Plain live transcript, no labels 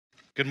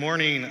Good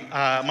morning.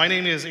 My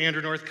name is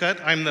Andrew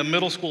Northcutt. I'm the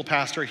middle school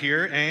pastor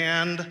here,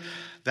 and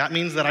that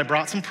means that I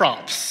brought some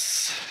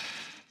props.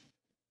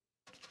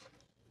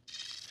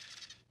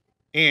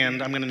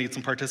 And I'm going to need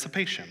some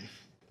participation.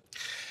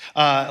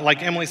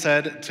 Like Emily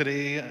said,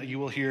 today you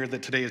will hear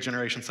that today is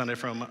Generation Sunday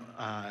from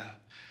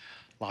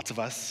lots of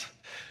us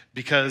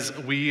because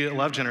we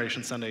love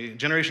Generation Sunday.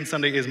 Generation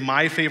Sunday is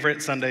my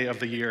favorite Sunday of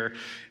the year.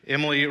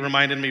 Emily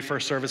reminded me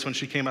first service when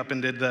she came up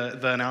and did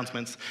the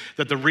announcements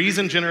that the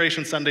reason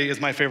Generation Sunday is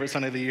my favorite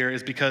Sunday of the year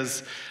is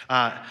because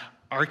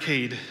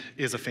Arcade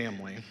is a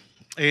family.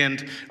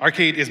 And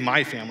Arcade is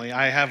my family.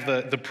 I have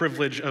the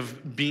privilege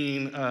of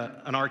being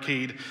an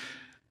Arcade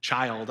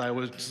child. I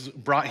was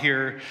brought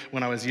here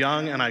when I was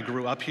young and I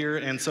grew up here.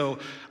 And so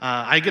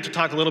I get to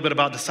talk a little bit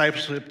about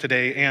discipleship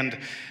today. And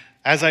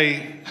as I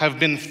have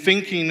been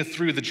thinking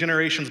through the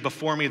generations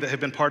before me that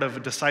have been part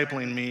of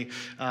discipling me,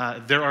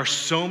 there are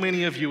so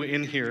many of you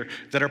in here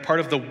that are part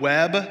of the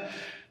web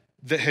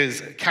that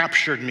has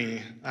captured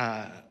me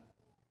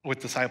with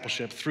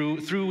discipleship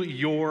through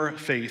your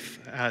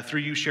faith,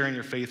 through you sharing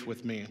your faith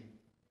with me.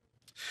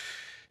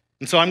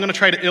 And so I'm going to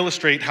try to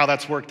illustrate how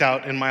that's worked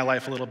out in my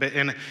life a little bit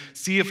and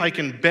see if I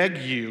can beg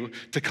you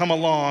to come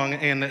along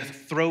and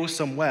throw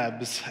some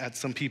webs at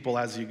some people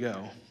as you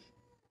go.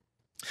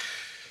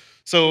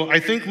 So I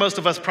think most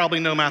of us probably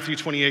know Matthew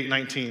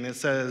 28:19. It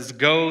says,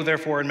 "Go,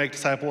 therefore, and make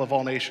disciples of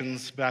all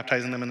nations,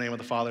 baptizing them in the name of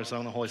the Father, Son,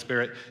 and the Holy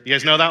Spirit." You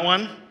guys know that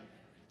one?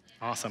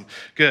 Awesome.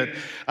 Good.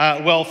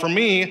 Well, for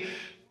me,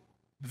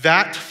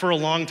 that for a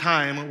long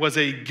time was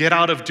a get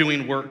out of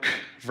doing work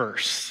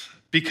verse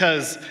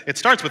because it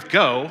starts with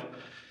go.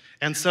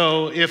 And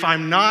so if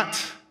I'm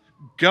not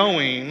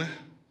going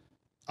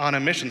on a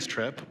missions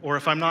trip, or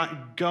if I'm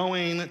not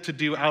going to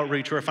do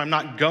outreach, or if I'm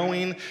not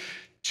going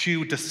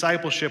to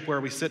discipleship where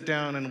we sit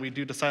down and we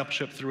do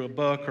discipleship through a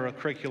book or a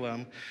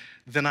curriculum,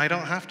 then I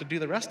don't have to do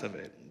the rest of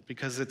it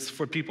because it's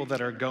for people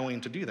that are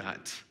going to do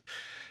that.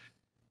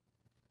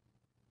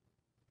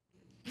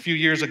 A few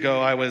years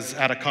ago, I was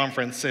at a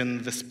conference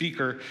and the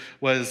speaker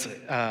was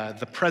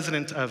the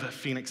president of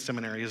Phoenix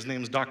Seminary. His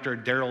name's Dr.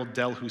 Daryl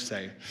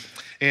Delhousse.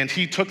 And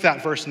he took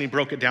that verse and he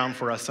broke it down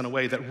for us in a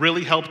way that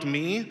really helped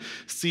me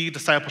see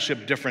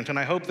discipleship different. And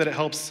I hope that it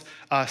helps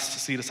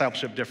us see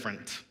discipleship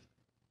different.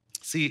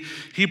 See,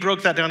 he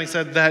broke that down. He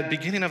said that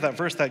beginning of that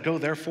verse, that go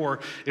therefore,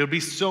 it would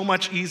be so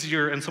much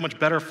easier and so much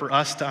better for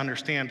us to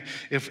understand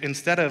if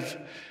instead of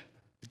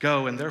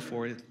go and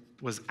therefore, it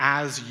was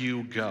as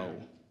you go,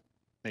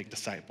 make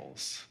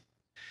disciples.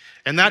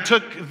 And that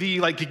took the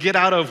get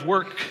out of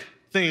work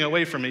thing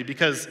away from me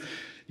because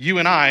you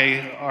and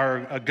I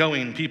are a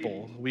going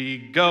people. We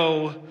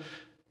go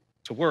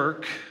to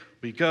work,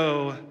 we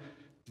go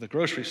to the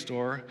grocery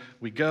store,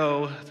 we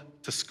go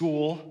to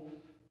school.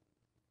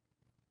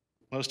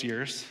 Most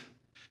years.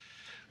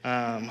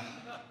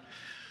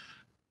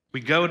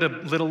 We go to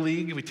Little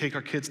League, we take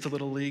our kids to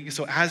Little League.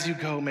 So as you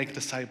go, make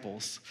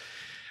disciples.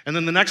 And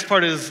then the next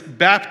part is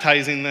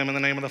baptizing them in the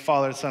name of the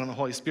Father, the Son, and the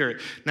Holy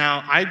Spirit.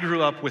 Now, I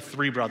grew up with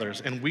 3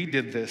 brothers, and we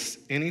did this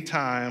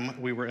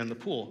anytime we were in the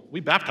pool. We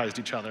baptized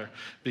each other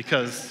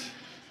because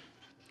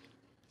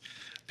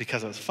it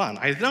was fun.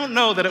 I don't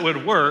know that it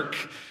would work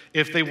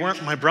if they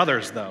weren't my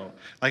brothers, though.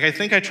 I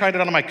think I tried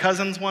it on my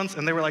cousins once,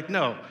 and they were like,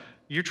 "No,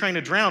 you're trying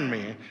to drown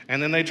me."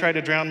 And then they tried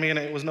to drown me and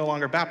it was no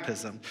longer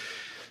baptism.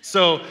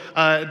 So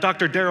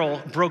Dr.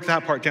 Darrell broke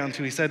that part down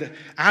too. He said,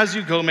 as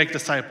you go make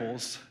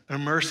disciples,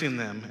 immersing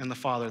them in the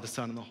Father, the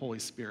Son, and the Holy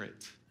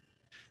Spirit.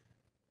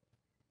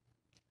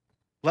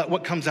 Let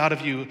what comes out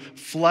of you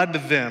flood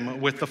them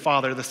with the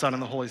Father, the Son,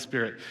 and the Holy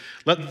Spirit.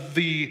 Let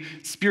the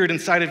Spirit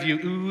inside of you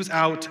ooze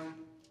out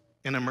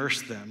and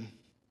immerse them.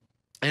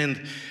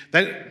 And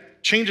that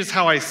changes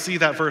how I see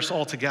that verse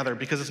altogether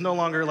because it's no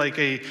longer like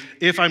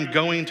if I'm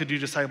going to do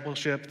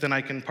discipleship, then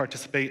I can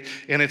participate.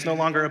 And it's no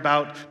longer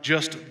about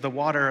just the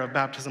water of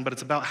baptism, but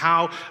it's about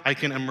how I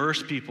can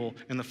immerse people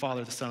in the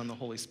Father, the Son, and the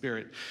Holy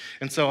Spirit.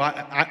 And so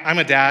I'm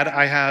a dad.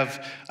 I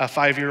have a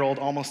 5-year-old,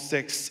 almost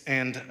 6,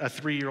 and a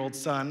 3-year-old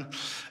son.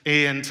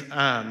 And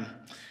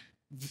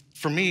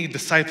for me,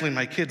 discipling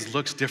my kids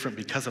looks different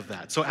because of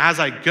that. So as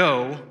I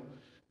go,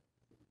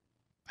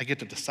 I get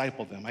to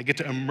disciple them. I get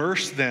to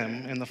immerse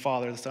them in the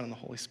Father, the Son, and the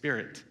Holy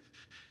Spirit.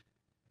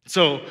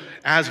 So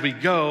as we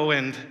go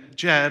and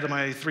Jed,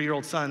 my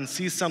 3-year-old son,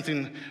 sees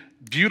something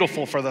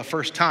beautiful for the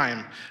first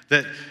time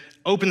that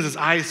opens his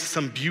eyes to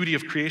some beauty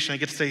of creation, I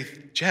get to say,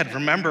 "Jed,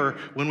 remember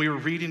when we were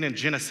reading in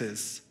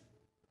Genesis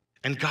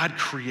and God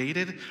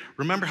created?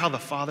 Remember how the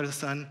Father, the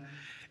Son,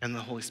 and the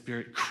Holy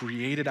Spirit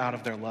created out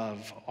of their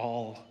love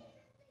all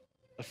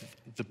of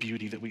the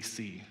beauty that we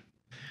see?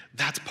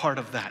 That's part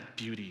of that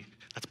beauty.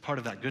 That's part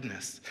of that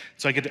goodness."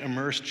 So I get to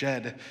immerse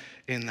Jed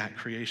in that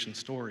creation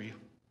story.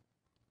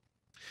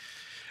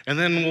 And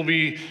then we'll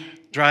be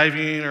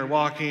driving or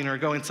walking or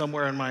going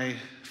somewhere, and my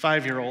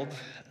 5-year-old,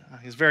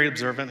 he's very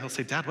observant. He'll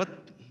say, "Dad,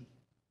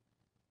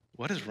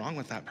 what is wrong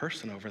with that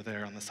person over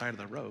there on the side of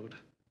the road?"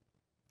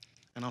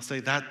 And I'll say,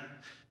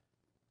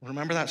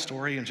 Remember that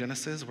story in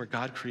Genesis where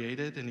God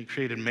created and he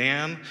created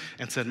man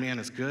and said man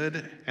is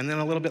good? And then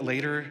a little bit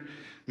later,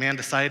 man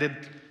decided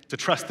to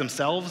trust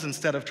themselves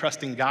instead of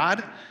trusting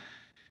God.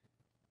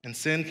 And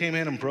sin came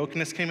in and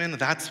brokenness came in.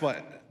 That's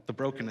what the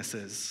brokenness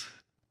is.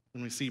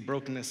 When we see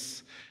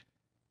brokenness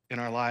in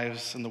our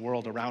lives and the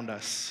world around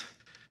us.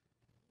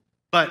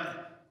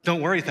 But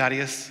don't worry,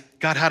 Thaddeus.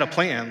 God had a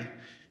plan.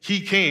 He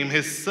came,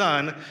 his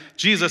son,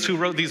 Jesus, who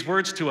wrote these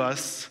words to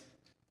us,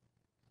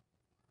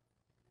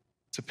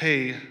 to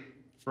pay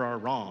for our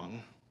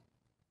wrong.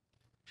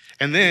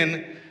 And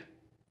then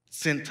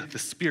sent the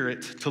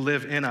Spirit to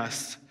live in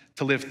us,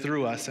 to live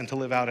through us, and to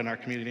live out in our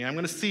community. I'm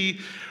going to see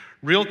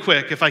real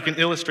quick if I can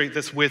illustrate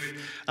this with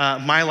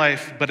my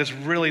life, but it's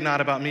really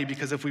not about me,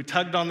 because if we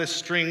tugged on this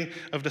string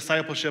of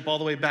discipleship all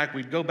the way back,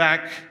 we'd go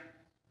back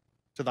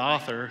to the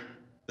author,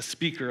 the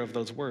speaker of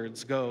those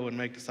words, go and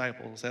make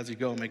disciples. As you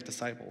go, make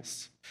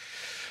disciples.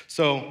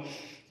 So,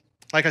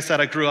 like I said,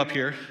 I grew up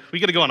here. We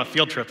got to go on a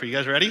field trip. Are you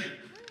guys ready?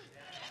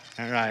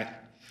 All right.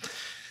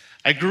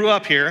 I grew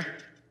up here,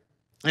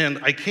 and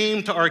I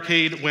came to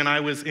Arcade when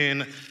I was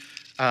in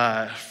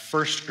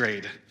first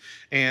grade.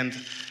 And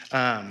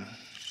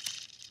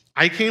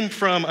I came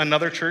from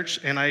another church,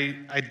 and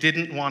I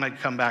didn't want to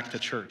come back to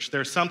church.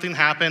 There's something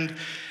happened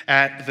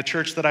at the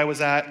church that I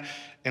was at,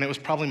 and it was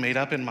probably made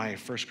up in my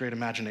first grade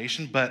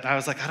imagination, but I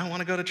was like, I don't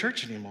want to go to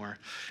church anymore.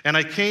 And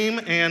I came,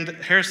 and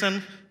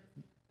Harrison,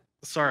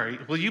 sorry,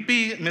 will you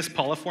be Miss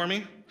Paula for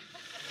me?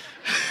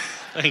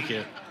 Thank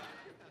you.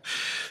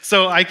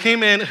 So I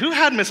came in. Who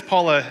had Miss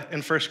Paula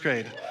in first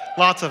grade?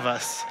 Lots of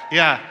us.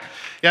 Yeah.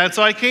 And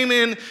so I came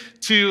in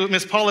to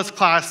Miss Paula's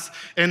class,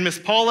 and Miss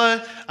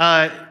Paula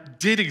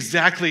did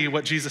exactly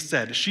what Jesus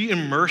said. She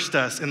immersed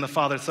us in the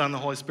Father, Son, and the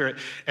Holy Spirit.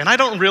 And I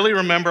don't really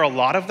remember a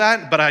lot of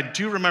that, but I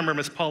do remember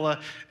Miss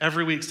Paula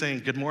every week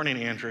saying, "Good morning,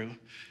 Andrew.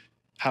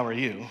 How are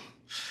you?"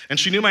 And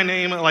she knew my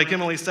name. Like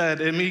Emily said,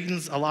 it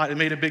means a lot. It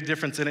made a big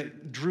difference, and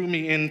it drew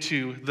me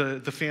into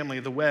the family,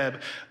 the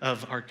web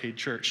of Arcade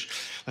Church.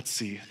 Let's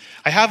see.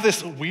 I have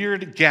this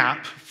weird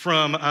gap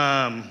from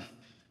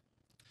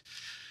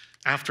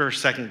after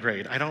second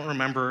grade. I don't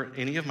remember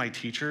any of my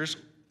teachers.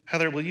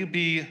 Heather, will you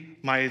be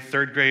my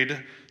third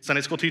grade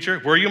Sunday school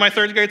teacher? Were you my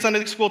third grade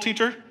Sunday school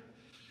teacher?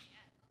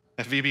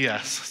 At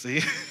VBS,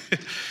 see?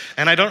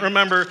 And I don't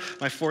remember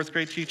my fourth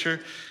grade teacher.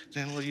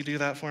 Jen, will you do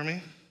that for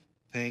me?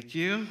 Thank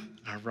you.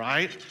 All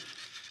right.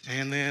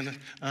 And then,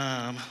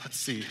 let's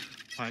see.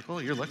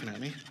 Michael, you're looking at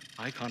me.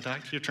 Eye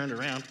contact. You're turned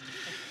around.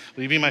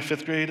 Will you be my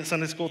fifth grade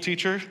Sunday school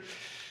teacher?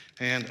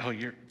 And,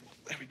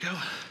 there we go.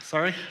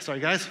 Sorry,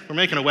 guys. We're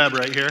making a web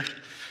right here.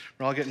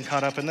 We're all getting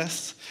caught up in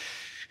this.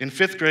 In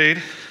fifth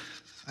grade,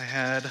 I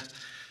had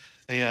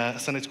a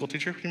Sunday school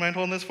teacher. Do you mind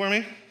holding this for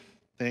me?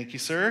 Thank you,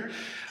 sir.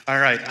 All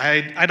right.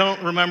 I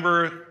don't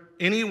remember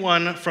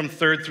anyone from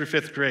third through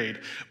fifth grade,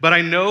 but I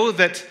know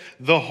that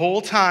the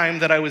whole time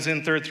that I was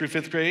in third through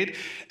fifth grade,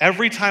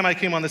 every time I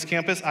came on this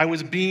campus, I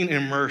was being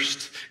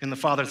immersed in the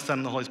Father, the Son,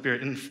 and the Holy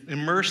Spirit, and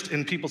immersed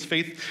in people's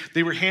faith.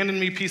 They were handing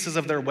me pieces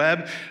of their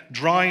web,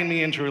 drawing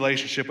me into a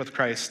relationship with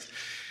Christ.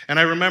 And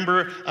I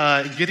remember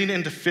getting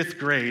into sixth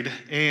grade,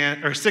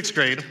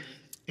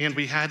 and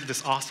we had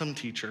this awesome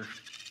teacher.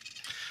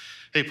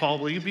 Hey, Paul,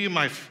 will you be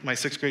my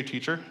sixth grade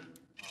teacher?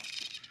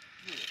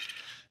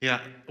 Yeah,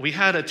 we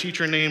had a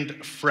teacher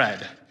named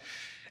Fred,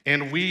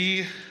 and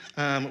we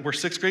were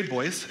sixth grade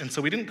boys, and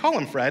so we didn't call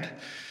him Fred.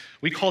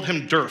 We called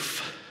him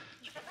Durf.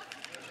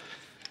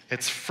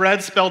 It's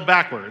Fred spelled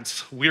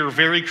backwards. We were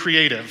very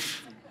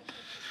creative.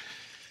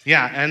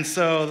 Yeah, and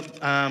so,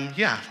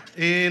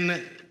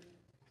 in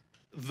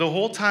the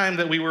whole time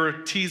that we were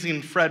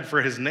teasing Fred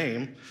for his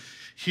name,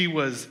 he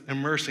was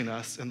immersing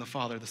us in the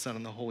Father, the Son,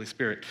 and the Holy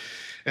Spirit.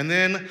 And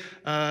then,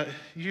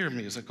 you're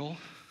musical.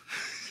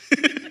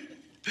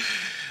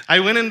 I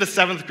went into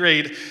seventh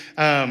grade,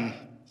 and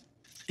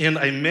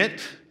I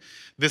met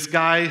this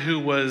guy who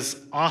was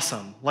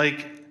awesome.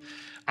 Like,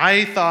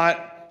 I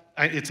thought,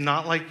 it's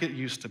not like it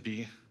used to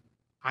be.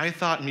 I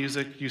thought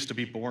music used to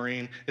be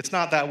boring. It's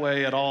not that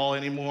way at all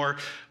anymore,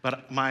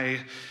 but my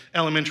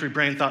elementary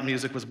brain thought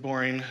music was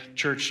boring,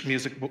 church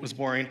music was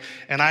boring,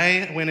 and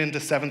I went into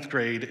seventh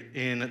grade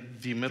in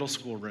the middle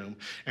school room,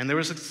 and there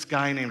was this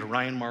guy named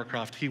Ryan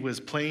Marcroft. He was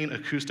playing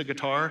acoustic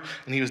guitar,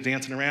 and he was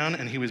dancing around,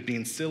 and he was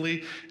being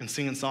silly and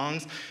singing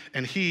songs,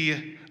 and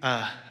he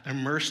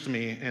immersed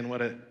me in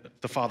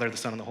the Father, the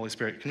Son, and the Holy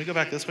Spirit. Can we go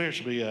back this way, or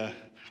should we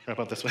wrap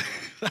up this way?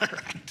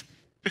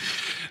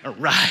 All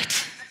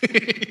right.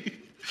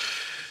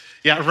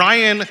 Yeah,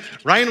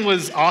 Ryan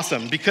was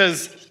awesome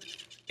because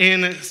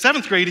in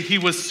seventh grade, he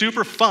was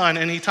super fun,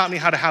 and he taught me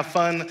how to have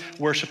fun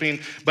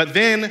worshiping. But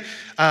then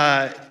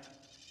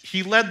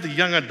he led the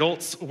young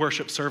adults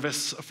worship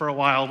service for a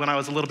while when I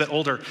was a little bit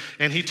older.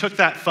 And he took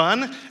that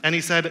fun, and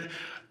he said,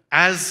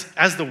 as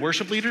the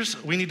worship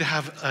leaders, we need to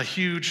have a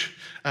huge,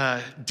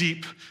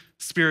 deep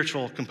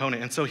spiritual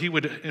component. And so he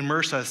would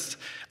immerse us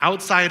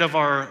outside of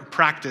our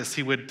practice.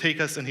 He would take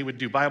us and he would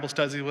do Bible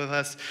studies with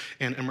us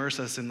and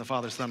immerse us in the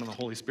Father, Son, and the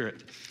Holy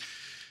Spirit.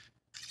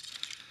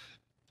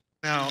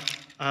 Now,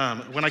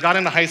 when I got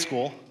into high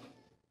school,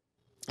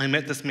 I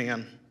met this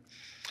man,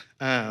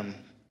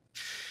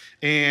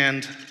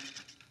 and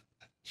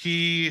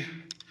he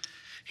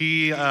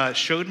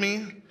showed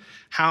me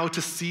how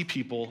to see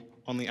people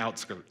on the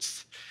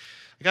outskirts.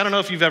 Like, I don't know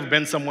if you've ever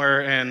been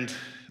somewhere and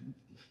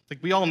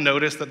we all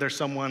notice that there's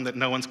someone that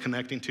no one's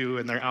connecting to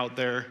and they're out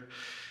there,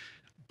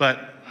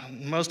 but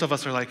most of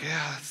us are like,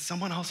 yeah,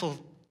 someone else will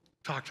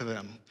talk to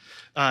them.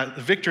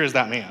 Victor is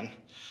that man.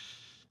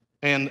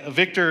 And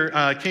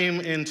Victor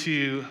came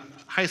into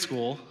high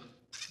school,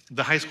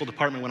 the high school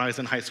department when I was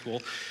in high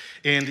school,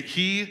 and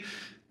he,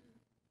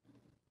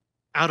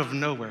 out of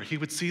nowhere, he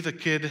would see the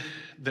kid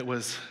that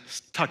was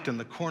tucked in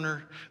the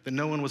corner, that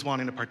no one was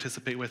wanting to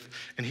participate with,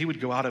 and he would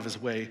go out of his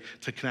way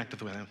to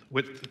connect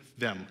with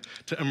them,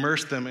 to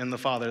immerse them in the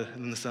Father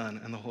and the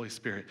Son and the Holy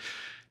Spirit,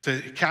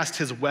 to cast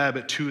his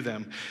web to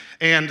them.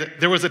 And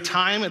there was a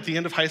time at the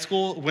end of high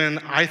school when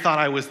I thought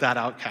I was that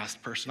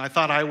outcast person. I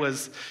thought I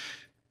was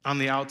on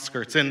the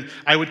outskirts. And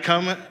I would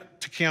come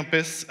to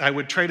campus, I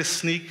would try to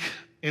sneak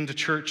into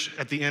church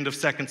at the end of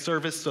second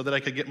service so that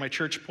I could get my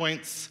church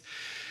points.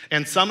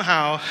 And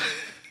somehow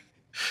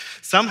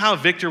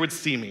Victor would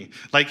see me.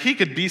 Like, he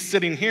could be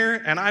sitting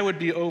here and I would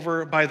be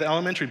over by the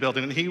elementary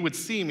building, and he would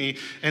see me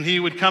and he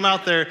would come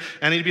out there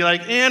and he'd be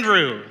like,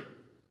 Andrew,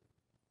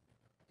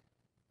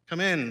 come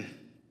in.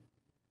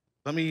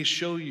 Let me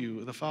show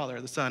you the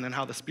Father, the Son, and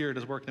how the Spirit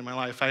is working in my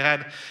life. I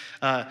had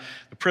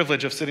the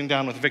privilege of sitting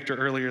down with Victor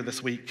earlier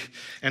this week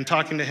and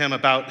talking to him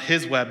about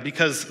his web,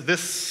 because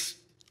this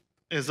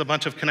is a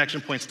bunch of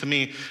connection points to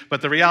me,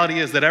 but the reality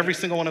is that every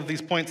single one of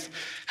these points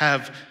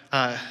have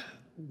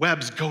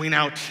webs going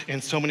out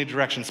in so many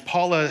directions.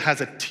 Paula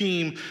has a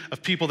team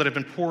of people that have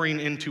been pouring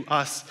into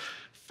us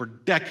for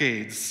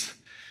decades.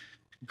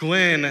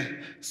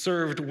 Glenn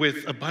served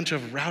with a bunch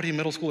of rowdy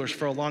middle schoolers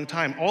for a long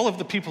time. All of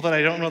the people that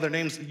I don't know their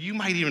names, you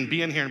might even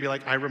be in here and be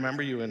like, I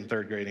remember you in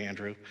third grade,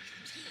 Andrew.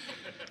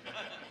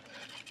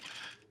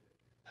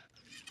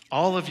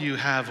 All of you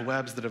have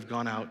webs that have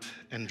gone out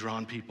and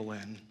drawn people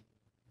in.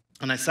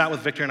 And I sat with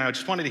Victor and I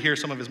just wanted to hear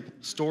some of his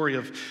story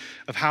of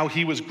how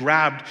he was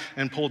grabbed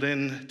and pulled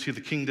into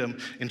the kingdom,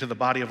 into the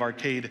body of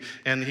Arcade.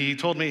 And he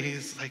told me,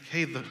 he's like,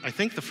 hey, I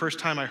think the first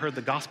time I heard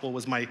the gospel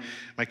was my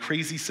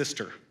crazy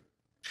sister.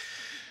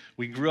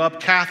 We grew up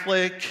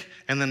Catholic,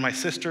 and then my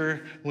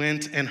sister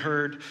went and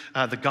heard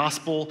the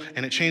gospel,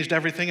 and it changed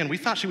everything. And we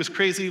thought she was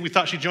crazy. We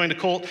thought she joined a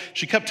cult.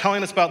 She kept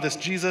telling us about this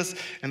Jesus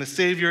and the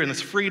Savior and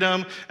this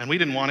freedom, and we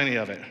didn't want any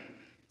of it.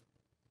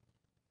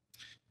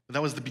 But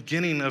that was the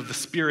beginning of the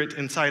Spirit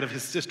inside of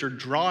his sister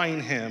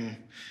drawing him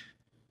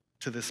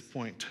to this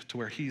point, to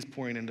where he's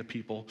pouring into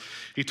people.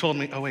 He told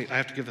me, oh wait, I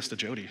have to give this to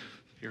Jody.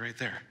 You're right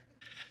there.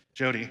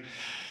 Jody,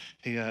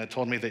 he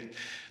told me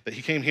that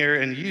he came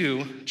here and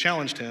you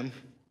challenged him.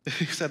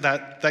 He said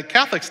that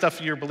Catholic stuff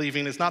you're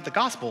believing is not the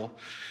gospel.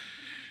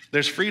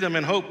 There's freedom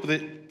and hope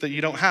that you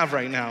don't have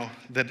right now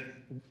that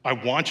I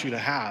want you to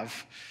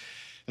have.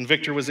 And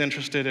Victor was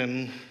interested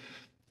in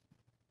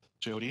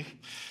Jody.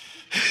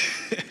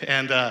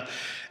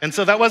 And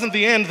so that wasn't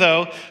the end,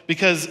 though,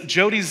 because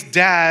Jody's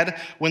dad,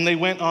 when they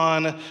went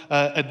on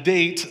a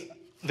date,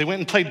 they went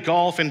and played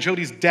golf, and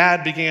Jody's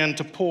dad began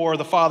to pour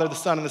the Father, the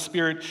Son, and the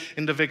Spirit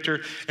into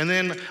Victor. And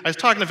then I was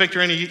talking to Victor,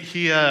 and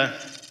he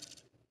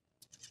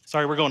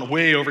sorry, we're going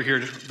way over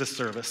here to this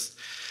service.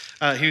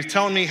 He was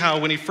telling me how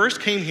when he first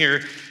came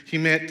here, he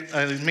met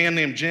a man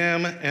named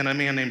Jim and a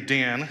man named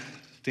Dan.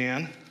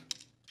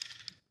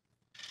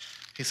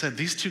 He said,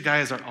 these two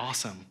guys are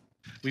awesome.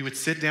 We would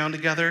sit down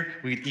together,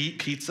 we'd eat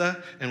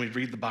pizza, and we'd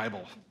read the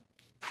Bible.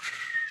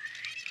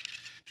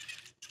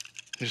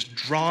 Just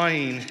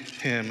drawing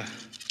him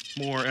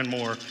more and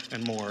more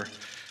and more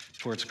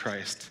towards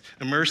Christ,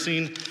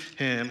 immersing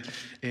him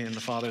in the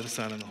Father, the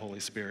Son, and the Holy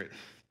Spirit.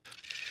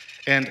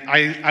 And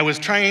I was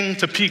trying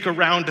to peek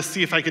around to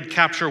see if I could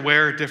capture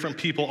where different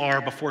people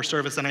are before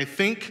service, and I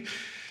think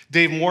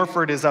Dave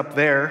Morford is up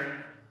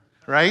there,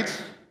 right?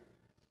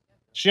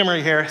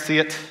 Shimmery hair, see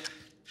it?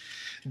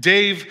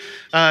 Dave,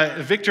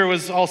 Victor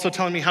was also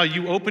telling me how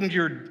you opened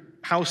your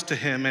house to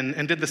him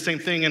and did the same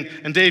thing.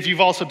 And Dave,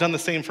 you've also done the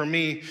same for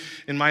me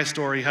in my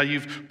story, how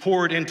you've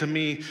poured into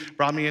me,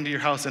 brought me into your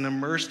house, and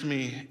immersed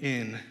me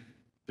in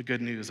the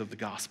good news of the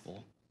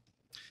gospel.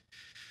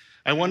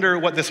 I wonder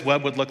what this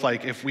web would look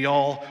like if we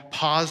all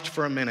paused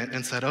for a minute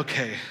and said,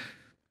 okay,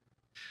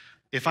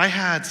 if I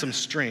had some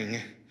string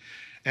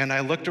and I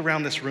looked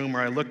around this room, or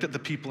I looked at the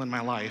people in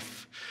my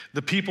life,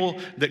 the people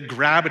that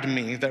grabbed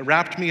me, that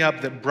wrapped me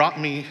up, that brought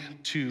me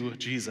to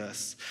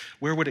Jesus,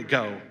 where would it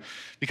go?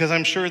 Because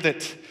I'm sure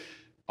that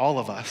all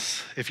of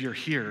us, if you're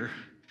here,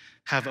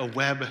 have a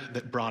web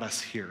that brought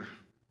us here.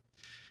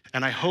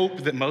 And I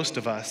hope that most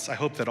of us, I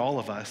hope that all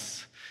of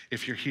us,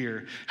 if you're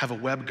here, have a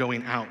web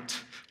going out,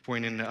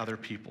 pouring into other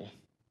people.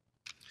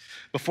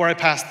 Before I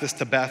pass this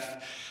to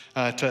Beth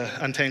to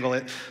untangle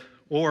it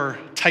or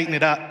tighten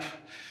it up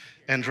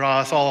and draw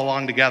us all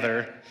along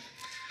together,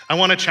 I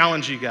want to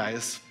challenge you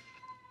guys.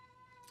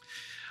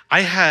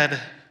 I had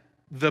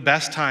the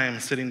best time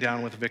sitting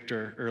down with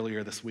Victor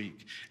earlier this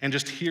week and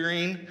just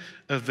hearing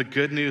of the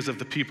good news of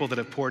the people that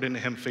have poured into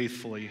him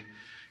faithfully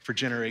for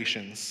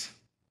generations.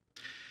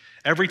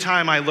 Every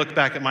time I look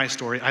back at my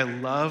story, I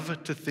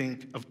love to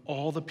think of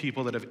all the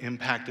people that have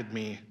impacted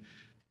me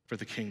for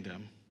the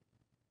kingdom.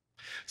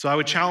 So I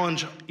would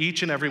challenge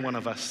each and every one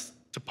of us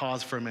to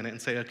pause for a minute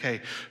and say,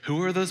 okay,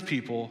 who are those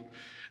people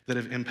that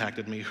have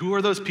impacted me? Who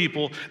are those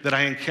people that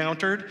I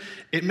encountered?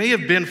 It may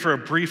have been for a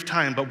brief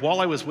time, but while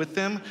I was with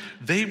them,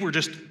 they were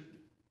just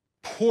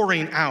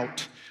pouring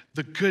out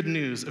the good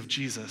news of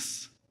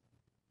Jesus.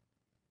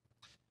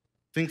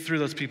 Think through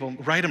those people,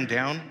 write them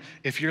down.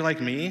 If you're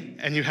like me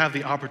and you have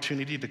the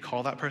opportunity to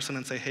call that person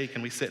and say, hey,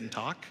 can we sit and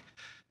talk?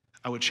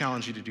 I would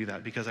challenge you to do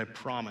that because I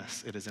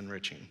promise it is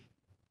enriching.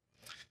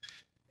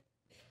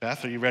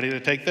 Beth, are you ready to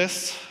take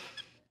this?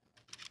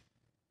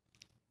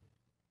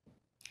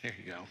 Here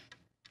you go.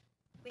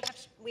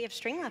 We have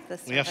string left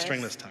this time. We have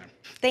string this time.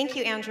 Thank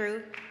you,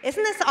 Andrew.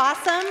 Isn't this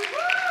awesome?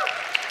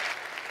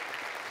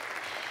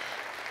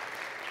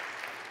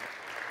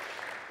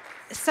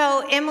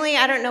 So, Emily,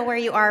 I don't know where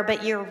you are,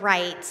 but you're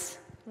right.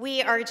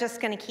 We are just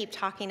going to keep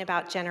talking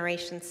about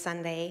Generation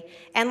Sunday.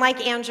 And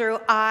like Andrew,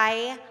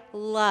 I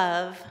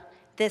love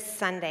this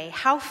Sunday.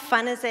 How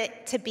fun is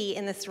it to be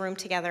in this room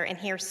together and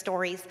hear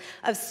stories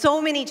of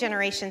so many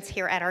generations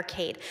here at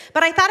Arcade?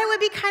 But I thought it would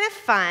be kind of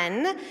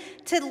fun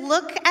to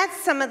look at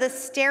some of the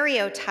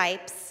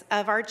stereotypes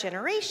of our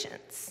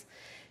generations.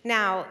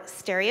 Now,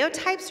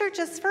 stereotypes are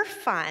just for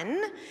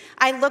fun.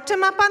 I looked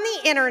them up on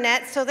the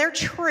internet, so they're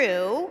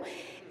true.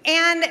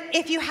 And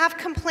if you have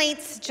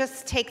complaints,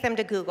 just take them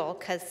to Google,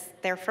 because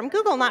they're from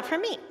Google, not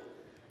from me.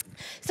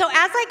 So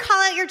as I call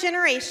out your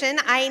generation,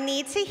 I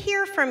need to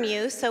hear from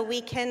you so we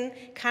can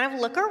kind of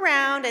look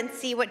around and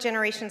see what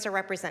generations are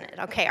represented.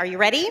 Okay, are you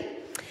ready?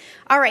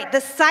 All right,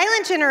 the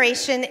silent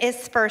generation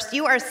is first.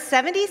 You are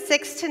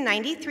 76 to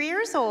 93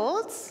 years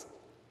old,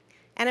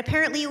 and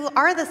apparently you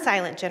are the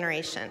silent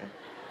generation.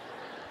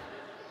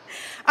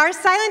 Our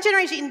silent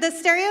generation, the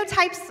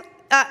stereotypes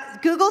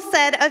Google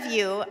said of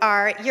you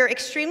are, you're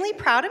extremely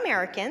proud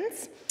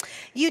Americans,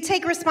 you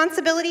take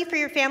responsibility for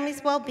your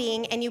family's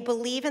well-being, and you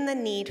believe in the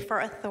need for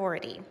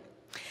authority.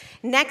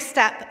 Next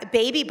up,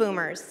 baby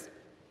boomers.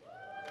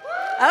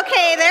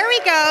 Okay, there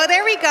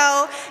we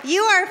go.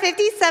 You are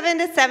 57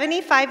 to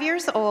 75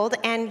 years old,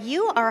 and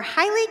you are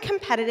highly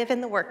competitive in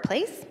the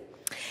workplace,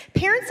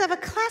 parents of a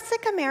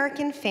classic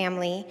American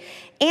family,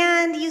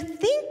 and you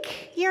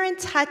think you're in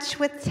touch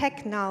with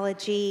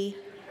technology,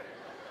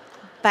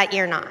 but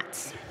you're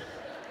not.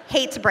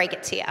 Hate to break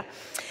it to you.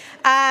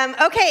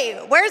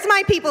 Okay, where's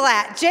my people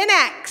at? Gen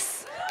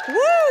X. Woo,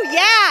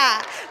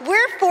 yeah.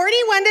 We're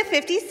 41 to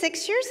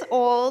 56 years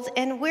old,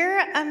 and we're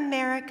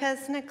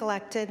America's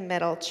neglected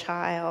middle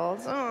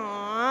child.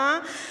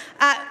 Aww.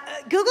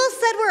 Google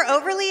said we're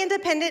overly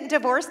independent,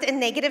 divorced, and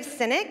negative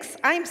cynics.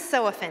 I'm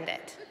so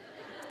offended.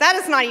 That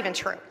is not even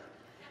true.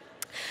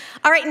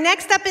 All right,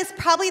 next up is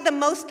probably the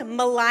most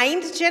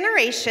maligned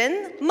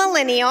generation,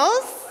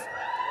 millennials.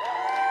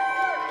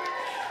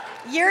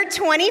 You're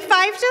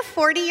 25 to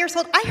 40 years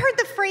old. I heard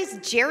the phrase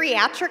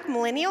geriatric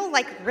millennial,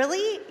 like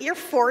really? You're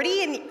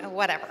 40 and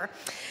whatever.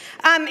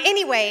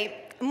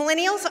 Anyway,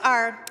 millennials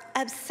are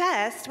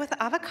obsessed with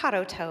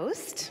avocado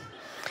toast.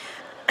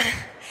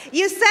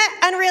 You set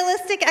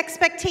unrealistic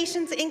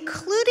expectations,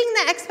 including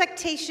the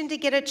expectation to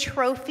get a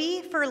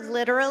trophy for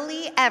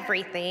literally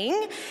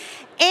everything.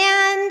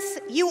 And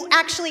you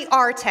actually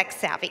are tech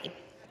savvy.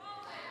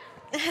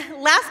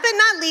 Last but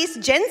not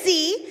least, Gen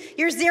Z.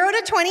 You're 0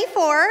 to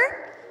 24.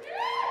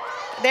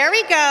 There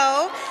we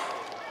go.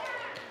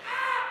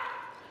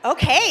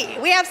 Okay,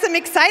 we have some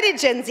excited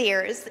Gen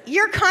Zers.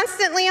 You're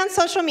constantly on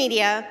social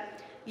media.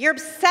 You're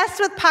obsessed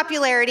with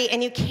popularity,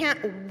 and you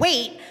can't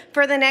wait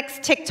for the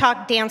next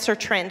TikTok dancer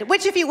trend,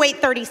 which if you wait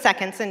 30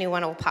 seconds, a new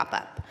one will pop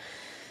up.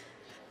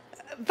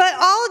 But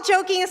all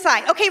joking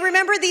aside, okay,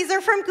 remember these are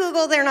from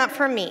Google, they're not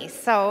from me,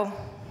 so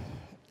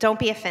don't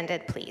be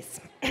offended, please.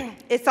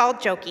 It's all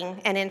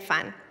joking and in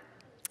fun.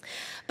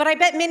 But I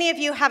bet many of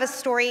you have a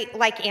story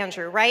like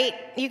Andrew, right?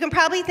 You can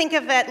probably think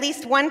of at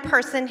least one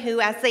person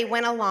who, as they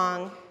went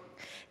along,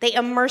 they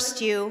immersed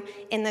you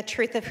in the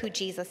truth of who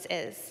Jesus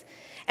is.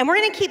 And we're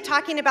going to keep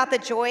talking about the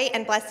joy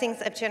and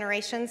blessings of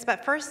generations,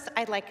 but first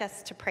I'd like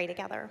us to pray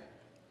together.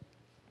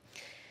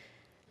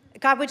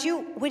 God, would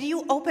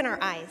you open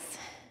our eyes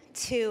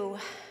to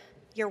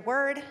your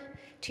word,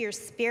 to your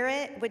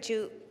spirit? Would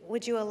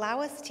you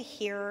allow us to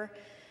hear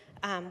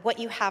what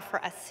you have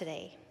for us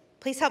today?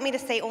 Please help me to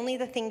say only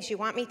the things you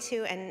want me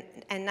to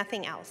and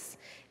nothing else.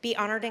 Be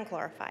honored and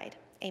glorified.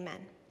 Amen.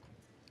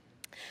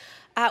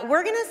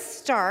 We're going to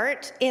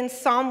start in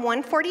Psalm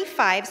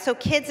 145. So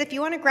kids, if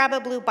you want to grab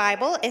a blue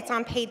Bible, it's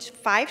on page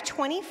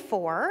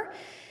 524.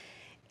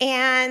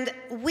 And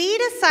we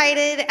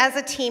decided as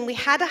a team we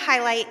had to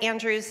highlight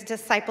Andrew's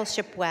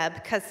discipleship web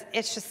because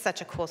it's just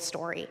such a cool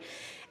story.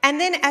 And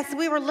then as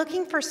we were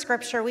looking for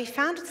scripture, we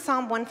found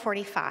Psalm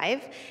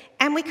 145,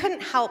 and we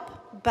couldn't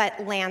help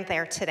but land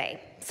there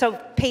today. So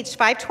page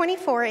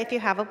 524 if you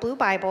have a blue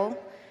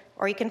Bible,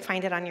 or you can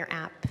find it on your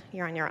app.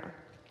 You're on your own.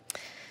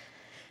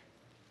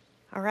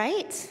 All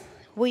right,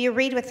 will you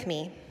read with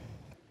me?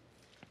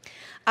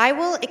 I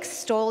will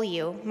extol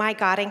you, my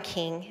God and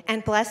King,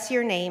 and bless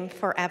your name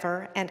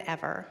forever and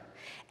ever.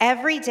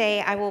 Every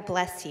day I will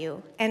bless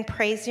you and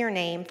praise your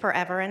name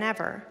forever and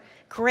ever.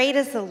 Great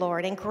is the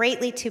Lord and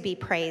greatly to be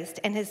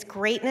praised, and his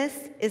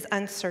greatness is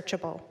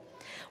unsearchable.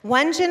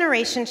 One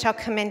generation shall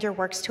commend your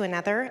works to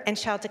another and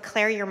shall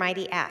declare your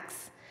mighty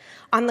acts.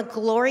 On the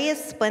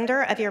glorious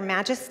splendor of your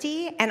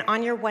majesty and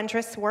on your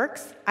wondrous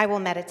works I will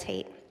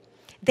meditate.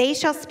 They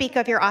shall speak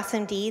of your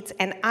awesome deeds,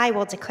 and I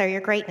will declare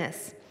your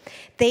greatness.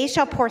 They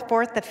shall pour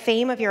forth the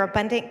fame of your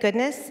abundant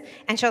goodness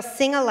and shall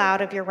sing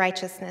aloud of your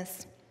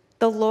righteousness.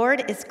 The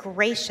Lord is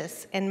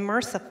gracious and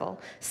merciful,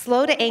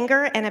 slow to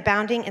anger and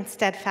abounding in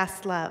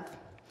steadfast love.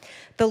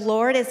 The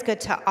Lord is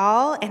good to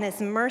all, and his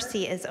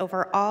mercy is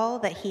over all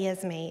that he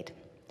has made.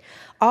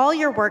 All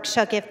your works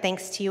shall give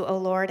thanks to you, O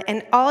Lord,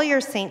 and all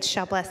your saints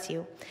shall bless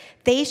you.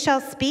 They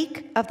shall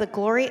speak of the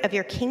glory of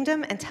your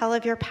kingdom and tell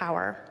of your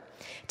power,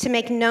 to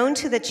make known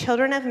to the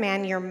children of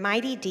man your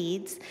mighty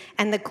deeds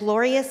and the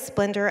glorious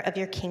splendor of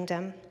your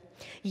kingdom.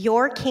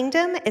 Your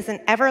kingdom is an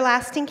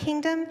everlasting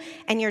kingdom,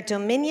 and your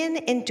dominion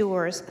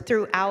endures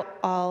throughout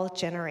all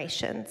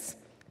generations.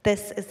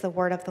 This is the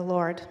word of the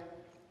Lord.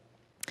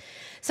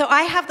 So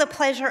I have the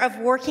pleasure of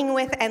working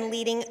with and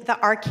leading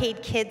the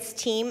Arcade Kids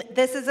team.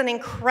 This is an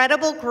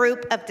incredible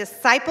group of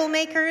disciple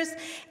makers,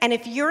 and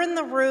if you're in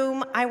the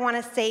room, I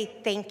want to say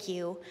thank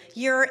you.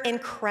 You're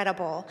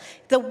incredible.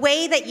 The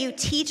way that you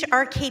teach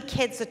Arcade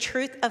Kids the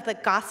truth of the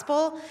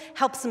gospel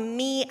helps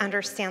me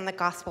understand the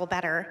gospel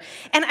better.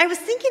 And I was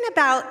thinking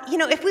about,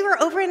 if we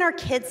were over in our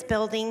kids'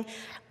 building,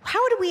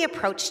 how do we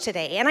approach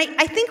today? And I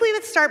think we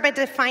would start by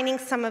defining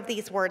some of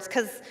these words,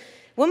 because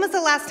when was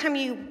the last time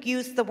you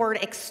used the word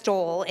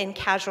extol in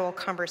casual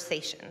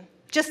conversation?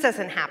 Just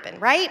doesn't happen,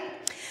 right?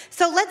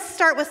 So let's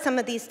start with some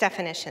of these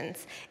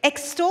definitions.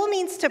 Extol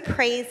means to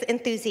praise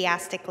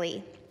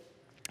enthusiastically.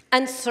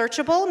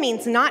 Unsearchable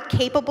means not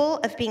capable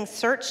of being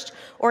searched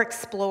or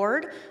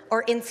explored,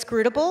 or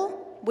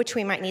inscrutable, which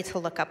we might need to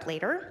look up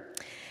later.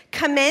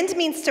 Commend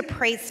means to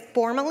praise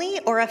formally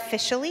or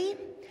officially.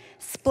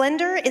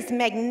 Splendor is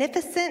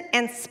magnificent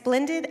and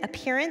splendid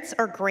appearance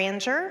or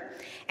grandeur,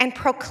 and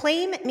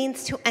proclaim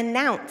means to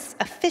announce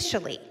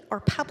officially or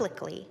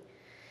publicly.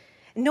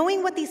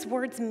 Knowing what these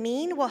words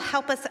mean will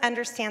help us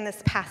understand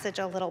this passage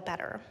a little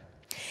better.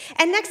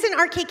 And next in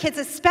Arcade Kids,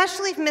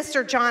 especially if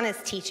Mr. John is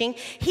teaching,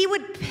 he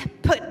would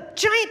put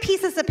giant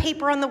pieces of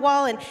paper on the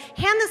wall and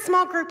hand the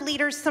small group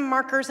leaders some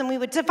markers, and we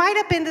would divide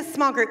up into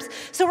small groups.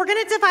 So we're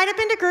going to divide up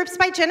into groups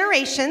by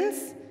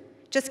generations.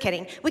 Just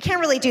kidding. We can't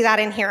really do that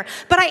in here.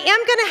 But I am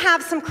going to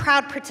have some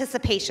crowd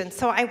participation.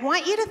 So I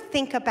want you to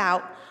think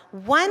about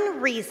one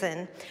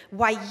reason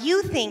why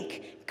you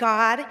think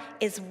God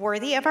is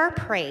worthy of our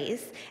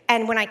praise.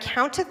 And when I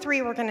count to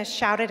 3, we're going to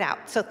shout it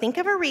out. So think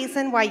of a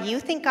reason why you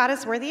think God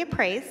is worthy of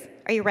praise.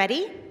 Are you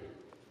ready?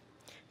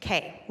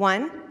 Okay,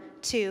 1,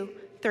 2,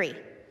 3.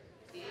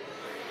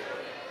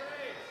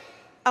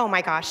 Oh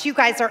my gosh, you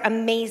guys are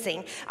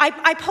amazing.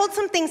 I pulled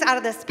some things out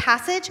of this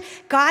passage.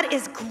 God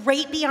is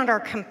great beyond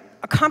our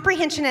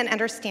comprehension and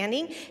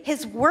understanding.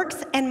 His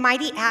works and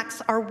mighty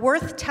acts are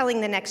worth telling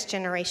the next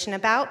generation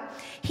about.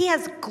 He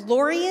has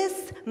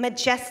glorious,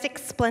 majestic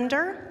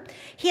splendor.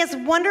 He has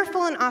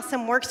wonderful and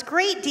awesome works,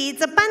 great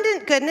deeds,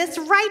 abundant goodness,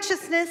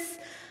 righteousness.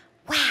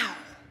 Wow.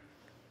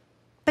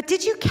 But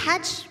did you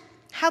catch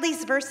how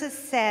these verses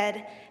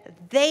said,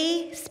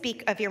 they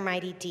speak of your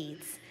mighty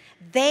deeds.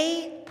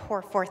 They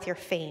pour forth your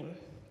fame.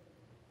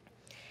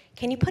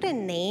 Can you put a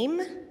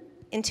name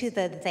into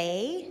the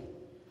they?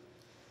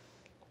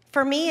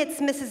 For me, it's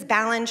Mrs.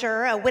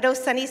 Ballinger, a widow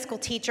Sunday school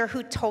teacher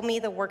who told me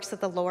the works of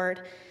the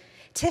Lord.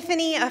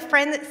 Tiffany, a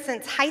friend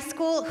since high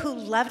school who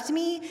loved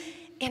me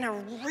in a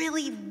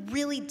really,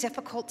 really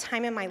difficult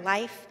time in my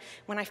life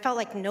when I felt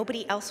like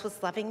nobody else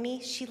was loving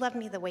me. She loved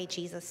me the way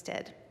Jesus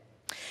did.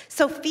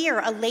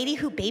 Sophia, a lady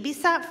who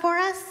babysat for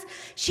us,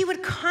 she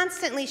would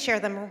constantly share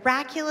the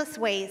miraculous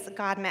ways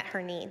God met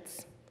her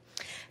needs.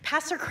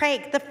 Pastor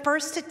Craig, the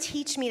first to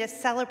teach me to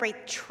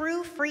celebrate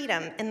true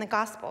freedom in the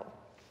gospel.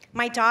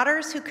 My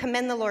daughters who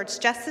commend the Lord's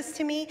justice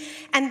to me,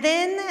 and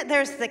then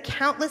there's the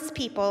countless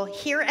people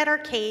here at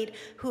Arcade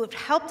who have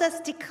helped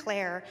us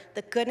declare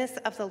the goodness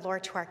of the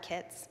Lord to our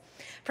kids.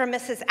 From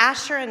Mrs.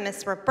 Asher and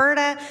Miss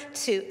Roberta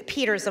to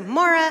Peter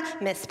Zamora,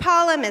 Miss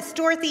Paula, Miss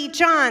Dorothy,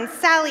 John,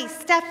 Sally,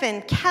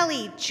 Stephen,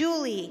 Kelly,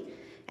 Julie,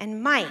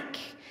 and Mike.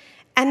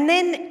 And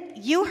then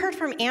you heard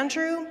from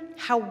Andrew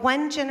how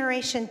one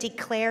generation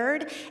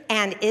declared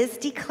and is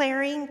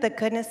declaring the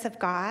goodness of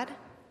God.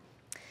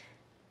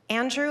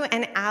 Andrew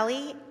and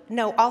Allie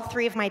know all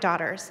 3 of my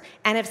daughters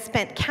and have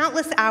spent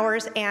countless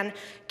hours and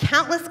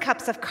countless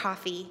cups of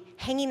coffee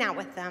hanging out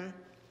with them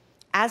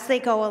as they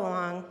go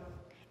along,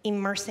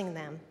 immersing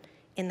them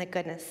in the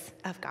goodness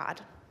of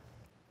God.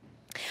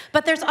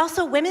 But there's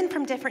also women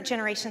from different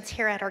generations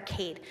here at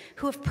Arcade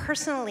who have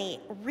personally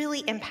really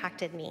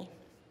impacted me.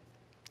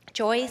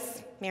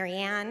 Joyce,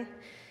 Marianne,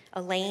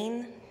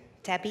 Elaine,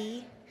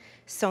 Debbie,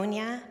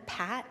 Sonia,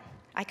 Pat.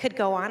 I could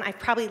go on. I've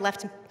probably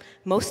left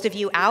most of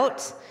you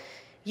out.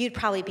 You'd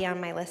probably be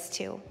on my list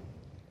too.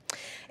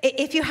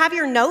 If you have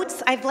your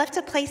notes, I've left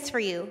a place for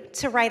you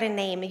to write a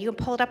name. You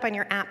can pull it up on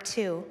your app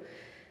too.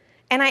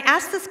 And I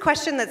asked this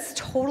question that's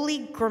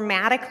totally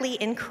grammatically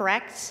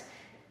incorrect,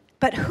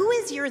 but who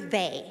is your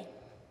they?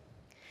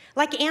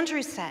 Like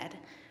Andrew said,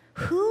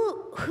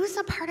 who's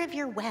a part of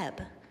your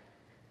web?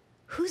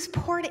 Who's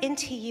poured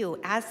into you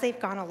as they've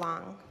gone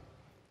along?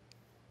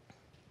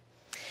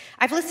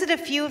 I've listed a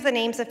few of the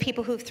names of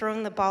people who've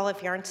thrown the ball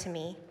of yarn to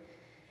me.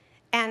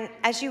 And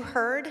as you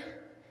heard,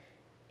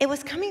 it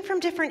was coming from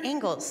different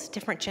angles,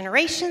 different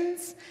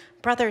generations,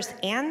 brothers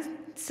and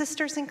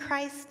sisters in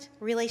Christ,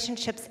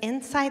 relationships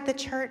inside the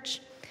church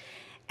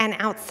and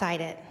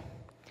outside it.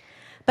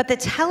 But the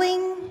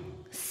telling,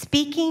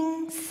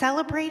 speaking,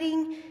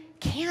 celebrating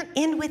can't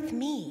end with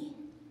me.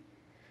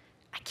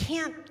 I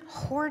can't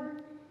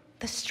hoard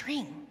the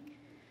string.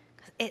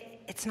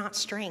 It's not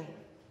string.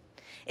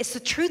 It's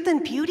the truth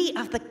and beauty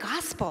of the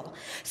gospel.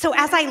 So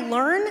as I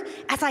learn,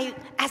 as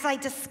I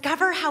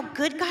discover how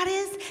good God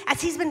is,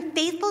 as he's been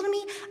faithful to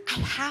me, I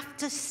have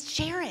to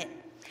share it.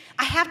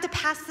 I have to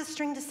pass the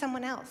string to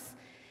someone else.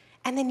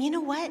 And then you know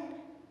what?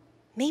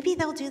 Maybe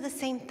they'll do the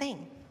same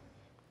thing.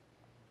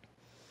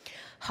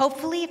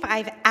 Hopefully, if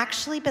I've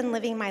actually been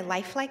living my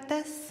life like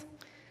this,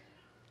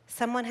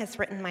 someone has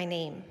written my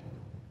name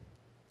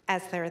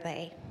as their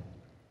they.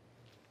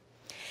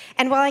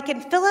 And while I can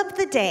fill up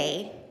the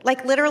day,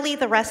 like literally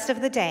the rest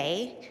of the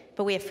day,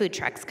 but we have food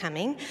trucks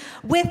coming,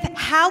 with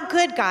how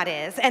good God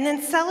is, and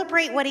then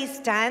celebrate what he's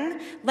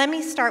done, let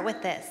me start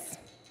with this.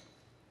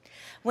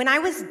 When I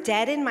was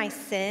dead in my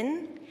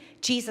sin,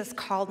 Jesus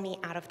called me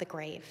out of the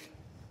grave.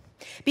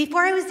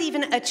 Before I was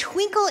even a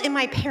twinkle in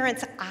my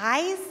parents'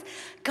 eyes,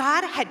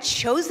 God had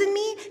chosen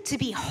me to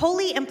be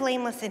holy and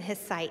blameless in his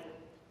sight.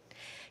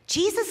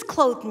 Jesus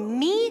clothed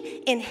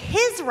me in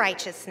his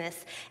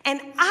righteousness,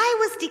 and I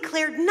was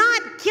declared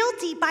not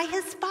guilty by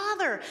his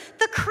Father,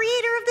 the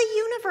creator of the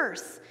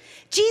universe.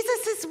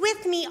 Jesus is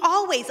with me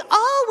always,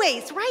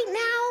 right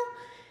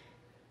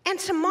now, and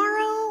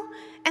tomorrow,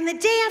 and the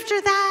day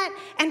after that,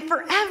 and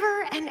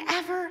forever and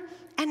ever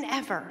and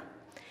ever.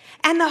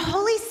 And the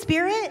Holy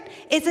Spirit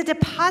is a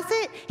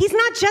deposit. He's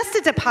not just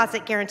a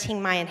deposit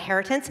guaranteeing my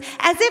inheritance,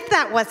 as if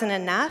that wasn't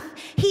enough.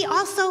 He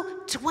also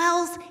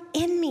dwells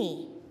in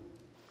me,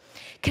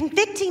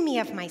 convicting me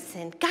of my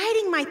sin,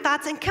 guiding my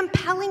thoughts, and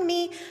compelling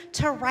me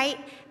to right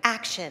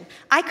action.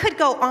 I could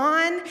go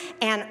on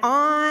and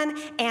on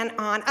and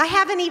on. I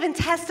haven't even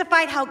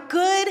testified how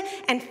good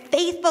and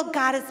faithful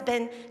God has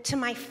been to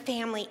my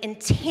family in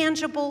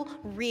tangible,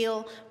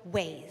 real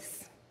ways.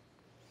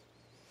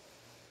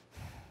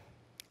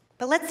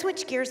 But let's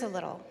switch gears a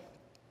little.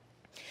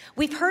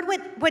 We've heard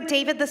what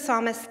David the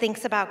psalmist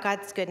thinks about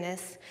God's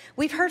goodness.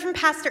 We've heard from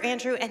Pastor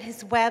Andrew and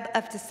his web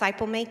of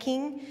disciple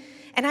making.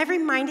 And I've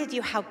reminded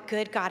you how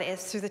good God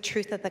is through the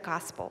truth of the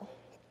gospel.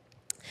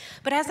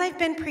 But as I've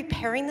been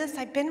preparing this,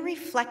 I've been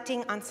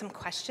reflecting on some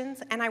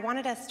questions, and I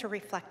wanted us to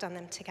reflect on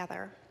them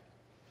together.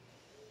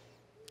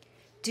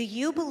 Do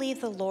you believe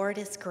the Lord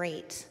is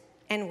great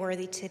and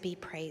worthy to be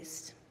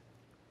praised?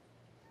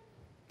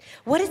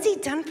 What has he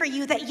done for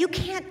you that you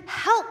can't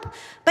help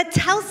but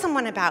tell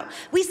someone about?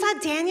 We saw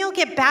Daniel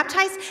get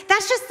baptized.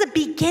 That's just the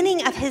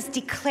beginning of his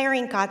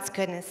declaring God's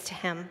goodness to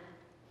him.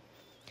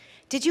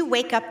 Did you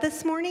wake up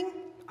this morning?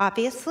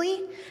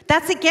 Obviously.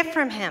 That's a gift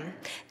from him.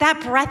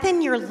 That breath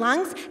in your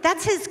lungs,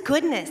 that's his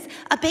goodness.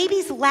 A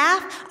baby's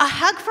laugh, a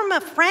hug from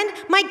a friend.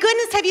 My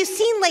goodness, have you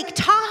seen Lake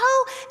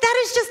Tahoe?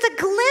 That is just a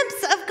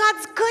glimpse of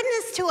God's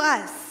goodness to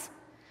us.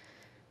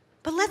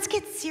 But let's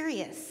get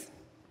serious.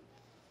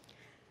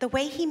 The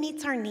way he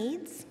meets our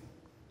needs,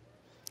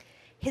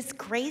 his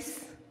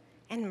grace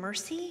and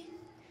mercy,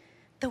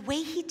 the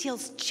way he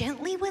deals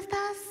gently with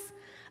us,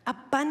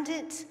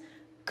 abundant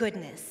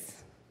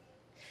goodness.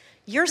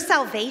 Your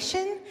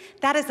salvation,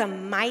 that is a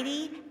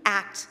mighty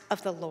act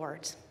of the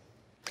Lord.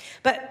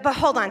 But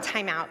hold on,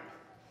 time out.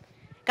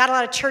 Got a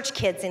lot of church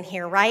kids in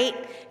here, right?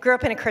 Grew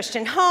up in a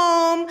Christian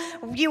home.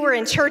 You were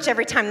in church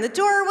every time the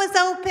door was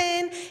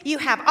open. You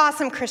have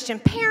awesome Christian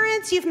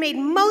parents. You've made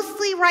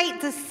mostly right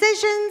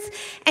decisions.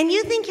 And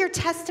you think your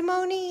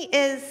testimony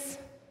is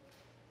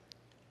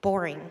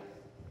boring.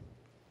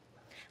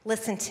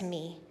 Listen to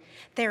me.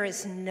 There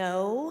is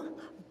no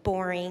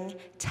boring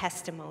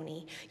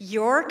testimony.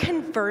 Your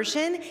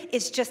conversion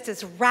is just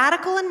as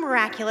radical and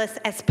miraculous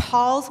as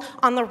Paul's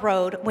on the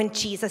road when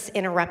Jesus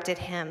interrupted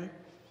him.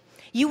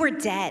 You were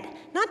dead,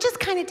 not just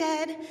kind of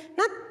dead,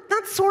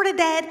 not sort of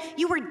dead.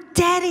 You were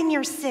dead in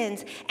your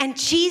sins, and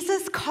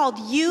Jesus called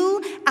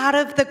you out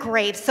of the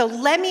grave. So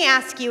let me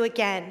ask you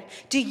again,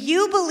 do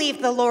you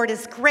believe the Lord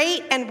is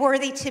great and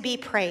worthy to be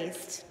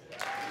praised?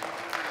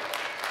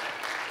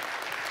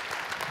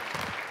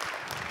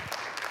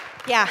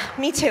 Yeah,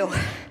 me too.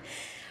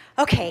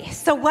 Okay,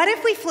 so what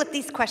if we flip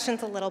these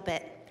questions a little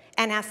bit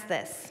and ask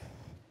this?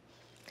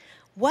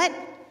 What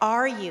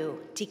are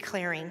you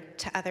declaring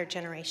to other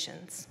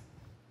generations?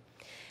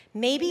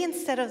 Maybe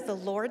instead of the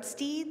Lord's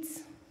deeds,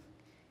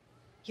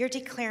 you're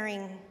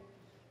declaring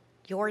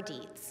your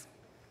deeds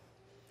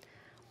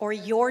or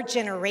your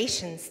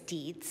generation's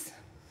deeds.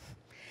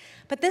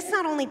 But this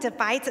not only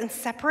divides and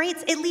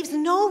separates, it leaves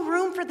no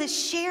room for the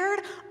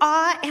shared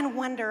awe and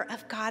wonder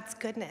of God's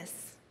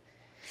goodness.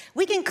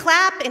 We can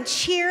clap and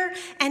cheer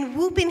and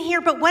whoop in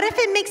here, but what if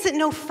it makes it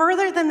no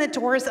further than the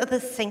doors of the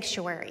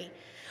sanctuary?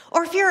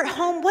 Or if you're at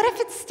home, what if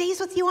it stays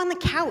with you on the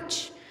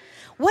couch?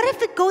 What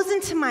if it goes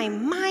into my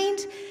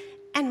mind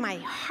and my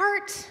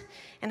heart,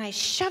 and I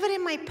shove it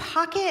in my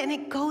pocket and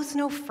it goes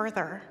no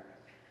further?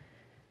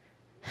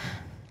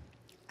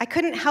 I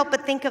couldn't help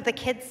but think of the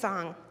kids'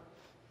 song,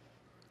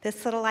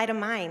 "This Little Light of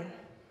Mine,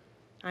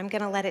 I'm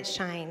gonna let it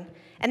shine."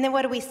 And then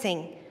what do we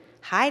sing?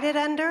 "Hide it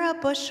under a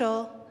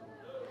bushel."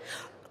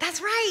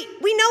 That's right,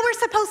 we know we're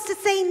supposed to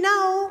say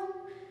no,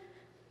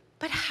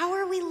 but how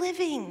are we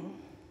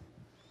living?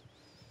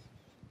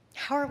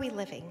 How are we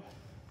living?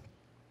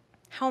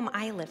 How am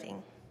I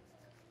living?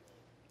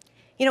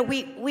 You know,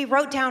 we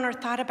wrote down or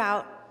thought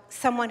about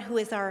someone who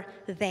is our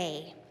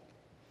they.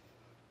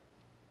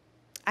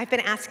 I've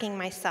been asking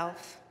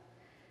myself,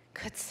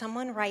 could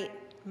someone write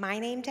my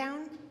name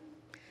down?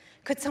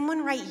 Could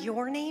someone write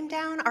your name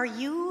down? Are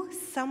you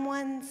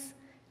someone's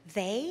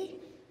they?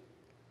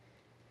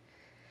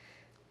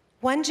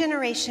 One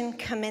generation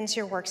commends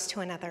your works to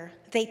another.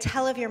 They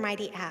tell of your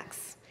mighty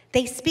acts.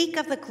 They speak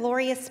of the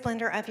glorious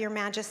splendor of your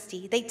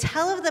majesty. They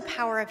tell of the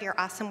power of your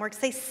awesome works.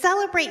 They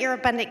celebrate your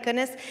abundant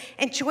goodness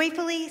and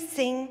joyfully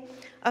sing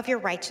of your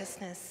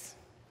righteousness.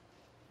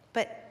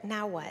 But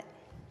now what?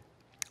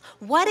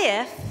 What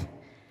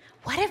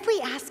if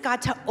we ask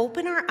God to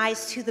open our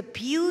eyes to the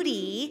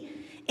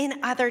beauty in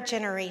other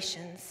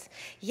generations?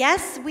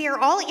 Yes, we are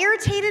all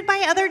irritated by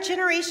other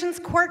generations'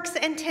 quirks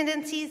and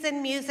tendencies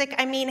in music.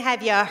 I mean,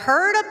 have you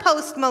heard a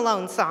Post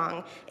Malone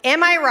song?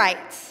 Am I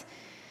right?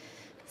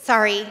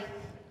 Sorry,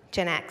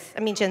 Gen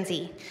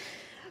Z.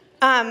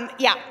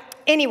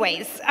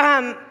 Anyways,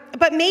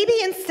 but maybe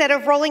instead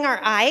of rolling our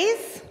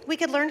eyes, we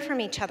could learn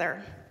from each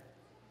other.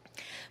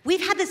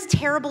 We've had this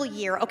terrible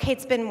year. Okay,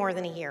 it's been more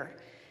than a year.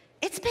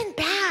 It's been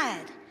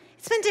bad.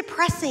 It's been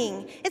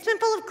depressing. It's been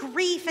full of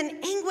grief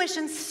and anguish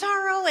and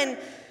sorrow and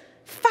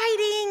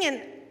fighting,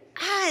 and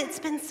it's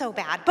been so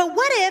bad. But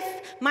what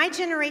if my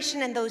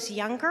generation and those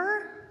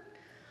younger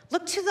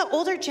look to the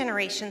older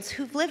generations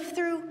who've lived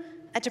through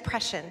a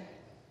depression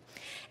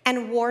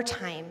and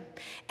wartime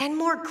and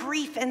more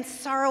grief and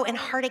sorrow and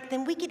heartache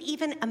than we could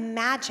even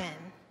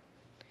imagine?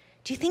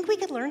 Do you think we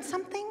could learn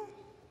something?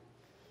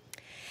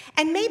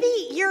 And maybe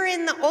you're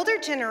in the older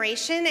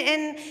generation,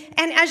 and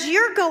as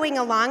you're going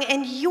along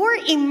and you're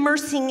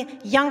immersing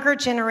younger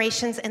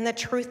generations in the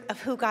truth of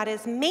who God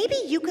is, maybe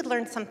you could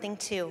learn something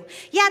too.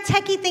 Yeah,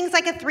 techie things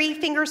like a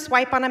 3-finger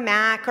swipe on a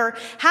Mac, or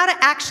how to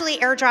actually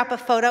airdrop a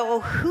photo. Oh,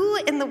 who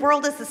in the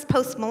world is this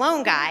Post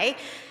Malone guy?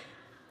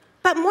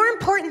 But more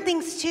important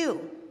things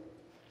too.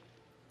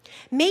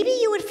 Maybe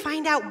you would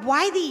find out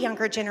why the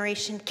younger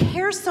generation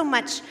cares so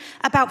much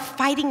about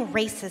fighting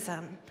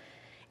racism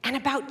and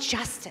about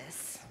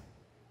justice.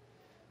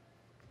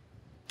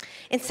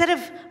 Instead of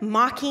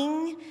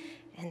mocking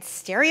and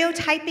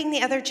stereotyping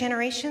the other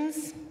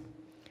generations,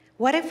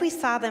 what if we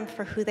saw them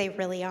for who they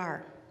really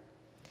are?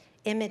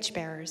 Image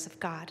bearers of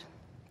God.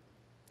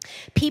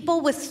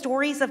 People with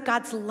stories of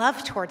God's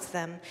love towards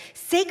them.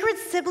 Sacred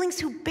siblings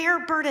who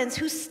bear burdens,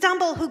 who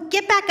stumble, who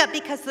get back up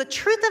because the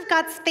truth of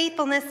God's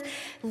faithfulness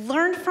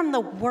learned from the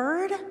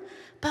Word,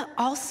 but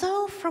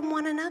also from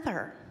one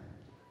another.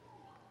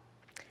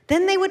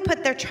 Then they would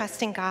put their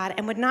trust in God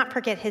and would not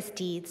forget His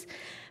deeds,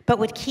 but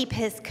would keep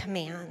His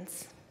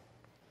commands.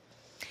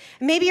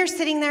 Maybe you're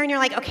sitting there and you're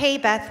like, okay,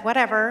 Beth,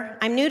 whatever.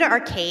 I'm new to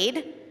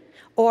Arcade,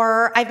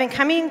 or I've been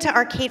coming to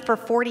Arcade for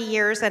 40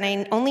 years and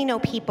I only know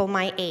people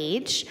my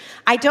age.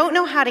 I don't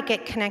know how to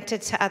get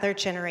connected to other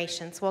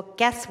generations. Well,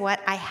 guess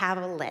what? I have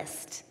a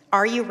list.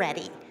 Are you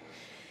ready?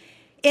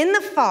 In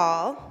the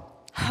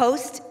fall,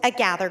 host a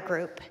gather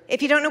group.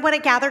 If you don't know what a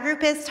gather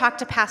group is, talk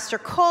to Pastor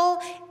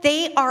Cole.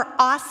 They are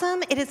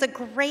awesome. It is a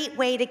great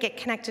way to get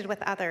connected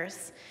with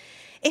others.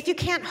 If you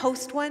can't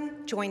host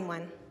one, join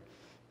one.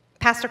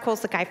 Pastor Cole's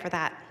the guy for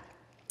that.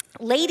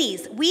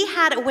 Ladies, we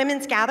had a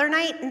women's gather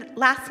night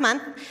last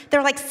month.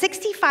 There were like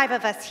 65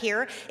 of us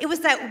here. It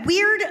was that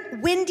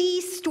weird,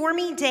 windy,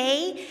 stormy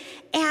day,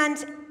 and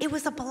it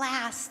was a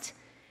blast.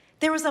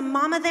 There was a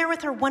mama there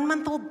with her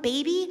 1-month-old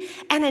baby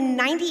and a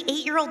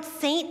 98-year-old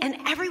saint and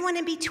everyone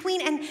in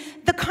between. And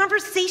the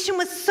conversation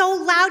was so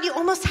loud, you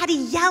almost had to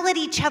yell at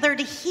each other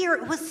to hear.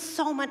 It was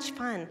so much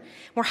fun.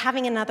 We're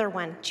having another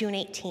one, June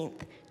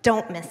 18th.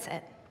 Don't miss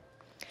it.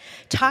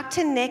 Talk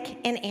to Nick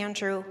and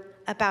Andrew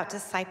about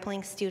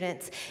discipling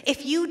students.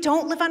 If you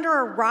don't live under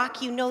a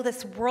rock, you know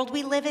this world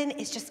we live in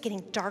is just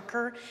getting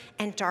darker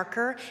and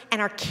darker,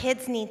 and our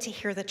kids need to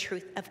hear the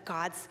truth of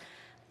God's.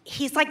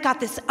 He's like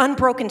got this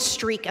unbroken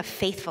streak of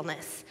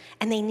faithfulness,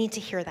 and they need to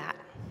hear that.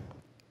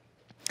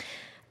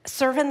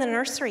 Serve in the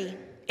nursery.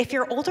 If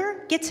you're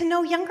older, get to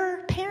know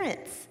younger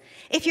parents.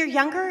 If you're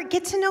younger,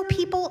 get to know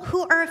people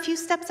who are a few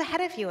steps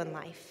ahead of you in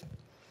life.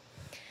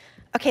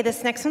 Okay,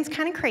 this next one's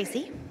kind of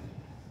crazy.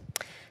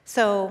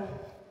 So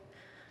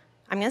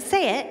I'm going to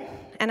say it,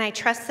 and I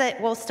trust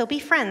that we'll still be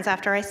friends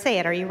after I say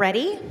it. Are you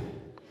ready?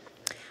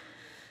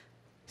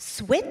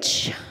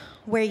 Switch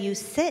where you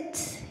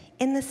sit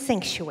in the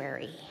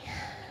sanctuary.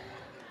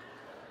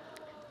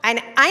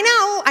 I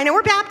know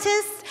we're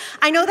Baptists.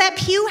 I know that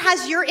pew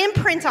has your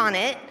imprint on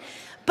it,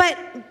 but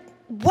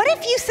what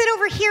if you sit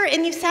over here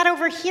and you sat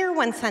over here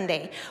one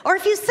Sunday? Or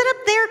if you sit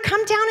up there,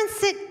 come down and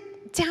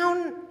sit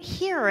down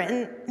here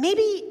and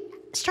maybe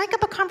strike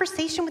up a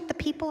conversation with the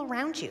people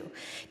around you.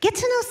 Get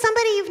to know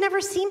somebody you've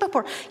never seen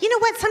before. You know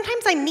what?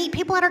 Sometimes I meet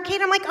people at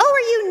Arcade. I'm like, oh, are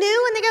you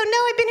new? And they go, no,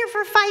 I've been here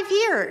for 5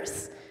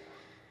 years.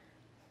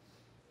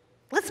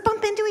 Let's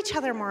bump into each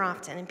other more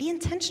often and be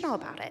intentional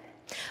about it.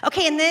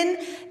 Okay, and then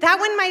that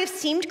one might have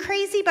seemed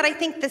crazy, but I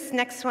think this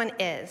next one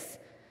is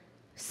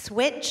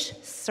switch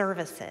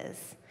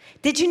services.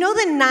 Did you know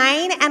the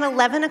 9 and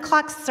 11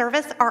 o'clock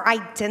service are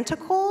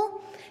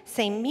identical?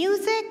 Same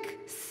music,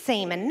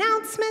 same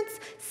announcements,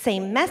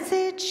 same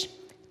message,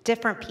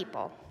 different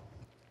people.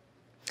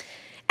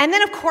 And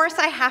then, of course,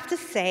 I have to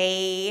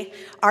say,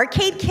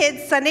 Arcade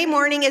Kids Sunday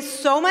morning is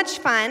so much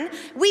fun.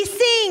 We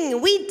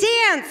sing, we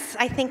dance.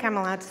 I think I'm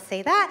allowed to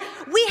say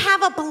that. We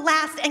have a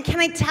blast. And can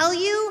I tell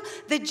you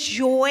the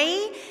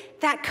joy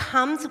that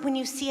comes when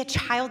you see a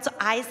child's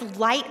eyes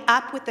light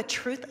up with the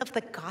truth of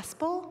the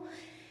gospel?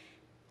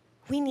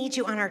 We need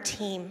you on our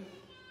team.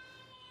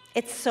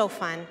 It's so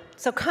fun.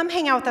 So come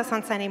hang out with us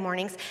on Sunday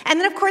mornings. And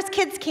then, of course,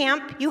 Kids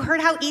Camp. You heard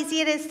how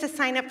easy it is to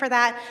sign up for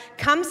that.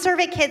 Come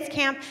serve at Kids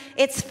Camp.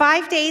 It's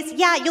 5 days.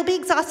 Yeah, you'll be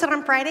exhausted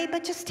on Friday,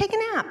 but just take a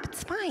nap.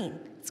 It's fine.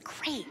 It's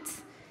great.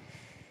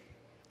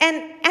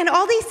 And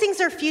all these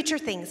things are future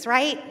things,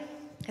 right?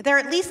 They're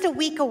at least a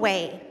week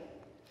away.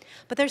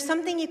 But there's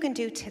something you can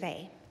do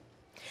today.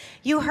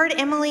 You heard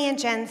Emily and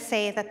Jen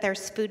say that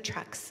there's food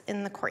trucks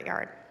in the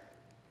courtyard.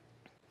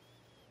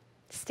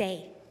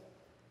 Stay.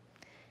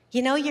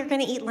 You know you're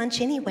going to eat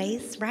lunch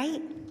anyways,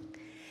 right?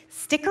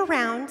 Stick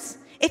around.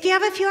 If you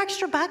have a few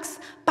extra bucks,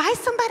 buy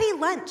somebody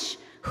lunch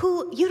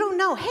who you don't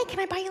know. Hey, can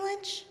I buy you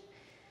lunch?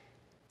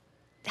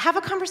 Have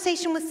a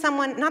conversation with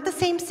someone, not the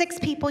same 6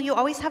 people you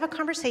always have a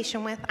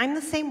conversation with. I'm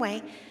the same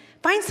way.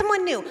 Find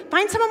someone new.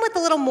 Find someone with a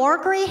little more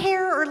gray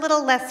hair or a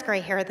little less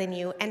gray hair than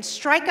you and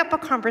strike up a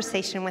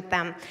conversation with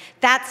them.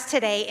 That's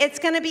today. It's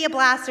going to be a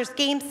blast. There's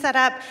games set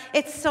up.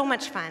 It's so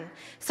much fun.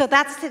 So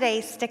that's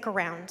today. Stick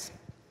around.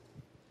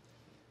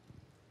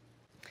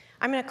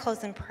 I'm going to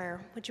close in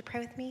prayer. Would you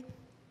pray with me?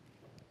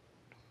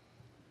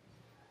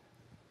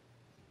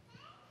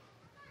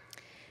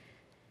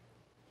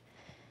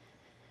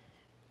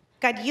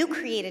 God, you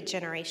created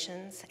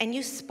generations, and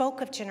you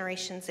spoke of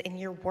generations in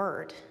your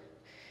word.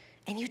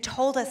 And you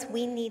told us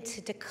we need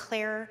to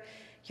declare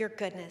your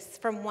goodness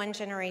from one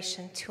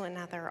generation to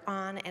another,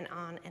 on and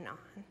on and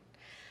on.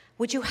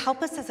 Would you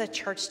help us as a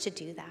church to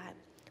do that?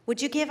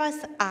 Would you give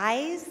us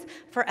eyes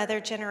for other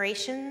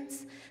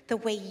generations the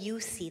way you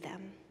see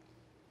them?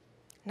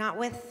 Not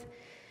with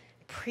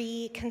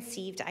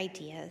preconceived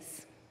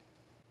ideas,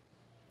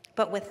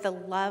 but with the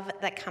love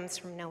that comes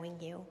from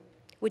knowing you.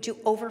 Would you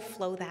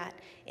overflow that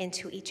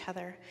into each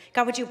other?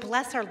 God, would you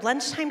bless our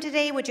lunchtime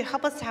today? Would you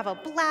help us to have a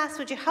blast?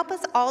 Would you help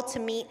us all to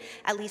meet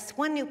at least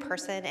one new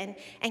person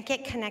and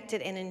get connected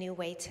in a new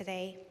way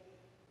today?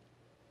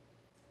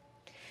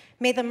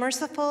 May the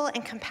merciful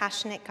and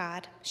compassionate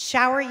God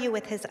shower you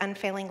with his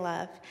unfailing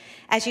love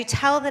as you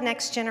tell the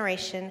next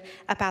generation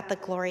about the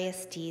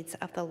glorious deeds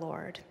of the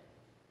Lord.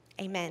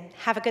 Amen.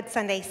 Have a good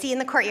Sunday. See you in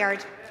the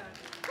courtyard.